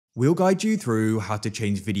We'll guide you through how to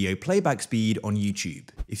change video playback speed on YouTube.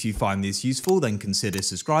 If you find this useful, then consider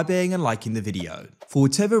subscribing and liking the video. For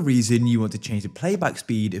whatever reason you want to change the playback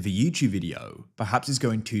speed of a YouTube video, perhaps it's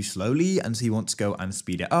going too slowly and so you want to go and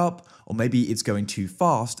speed it up, or maybe it's going too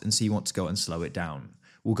fast and so you want to go and slow it down.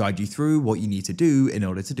 We'll guide you through what you need to do in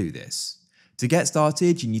order to do this. To get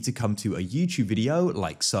started, you need to come to a YouTube video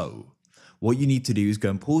like so. What you need to do is go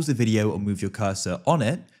and pause the video and move your cursor on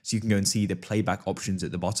it so you can go and see the playback options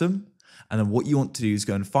at the bottom. And then what you want to do is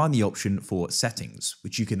go and find the option for settings,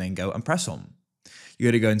 which you can then go and press on.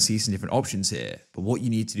 You're going to go and see some different options here, but what you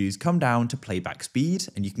need to do is come down to playback speed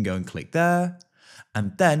and you can go and click there.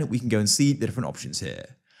 And then we can go and see the different options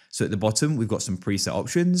here. So at the bottom, we've got some preset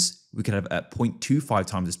options. We can have at 0.25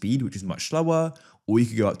 times the speed, which is much slower, or you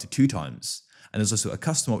could go up to 2 times. And there's also a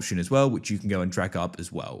custom option as well, which you can go and drag up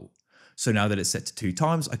as well. So now that it's set to 2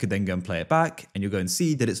 times, I could then go and play it back and you'll go and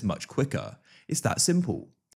see that it's much quicker. It's that simple.